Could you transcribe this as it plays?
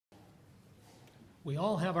We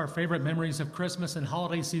all have our favorite memories of Christmas and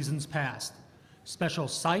holiday seasons past. Special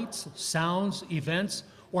sights, sounds, events,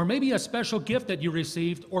 or maybe a special gift that you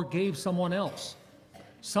received or gave someone else.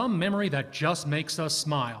 Some memory that just makes us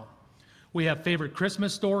smile. We have favorite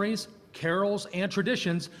Christmas stories, carols, and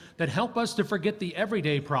traditions that help us to forget the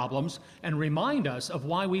everyday problems and remind us of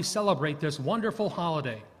why we celebrate this wonderful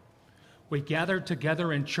holiday. We gather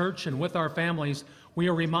together in church and with our families, we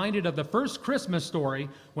are reminded of the first Christmas story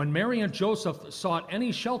when Mary and Joseph sought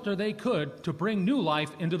any shelter they could to bring new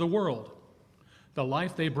life into the world. The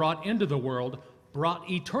life they brought into the world brought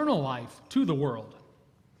eternal life to the world.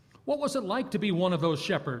 What was it like to be one of those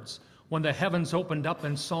shepherds when the heavens opened up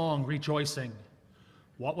in song rejoicing?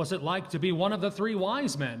 What was it like to be one of the 3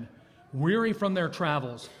 wise men, weary from their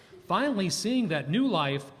travels, finally seeing that new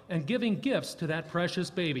life and giving gifts to that precious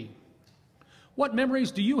baby? What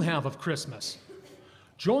memories do you have of Christmas?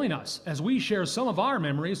 Join us as we share some of our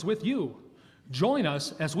memories with you. Join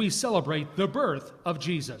us as we celebrate the birth of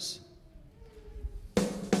Jesus.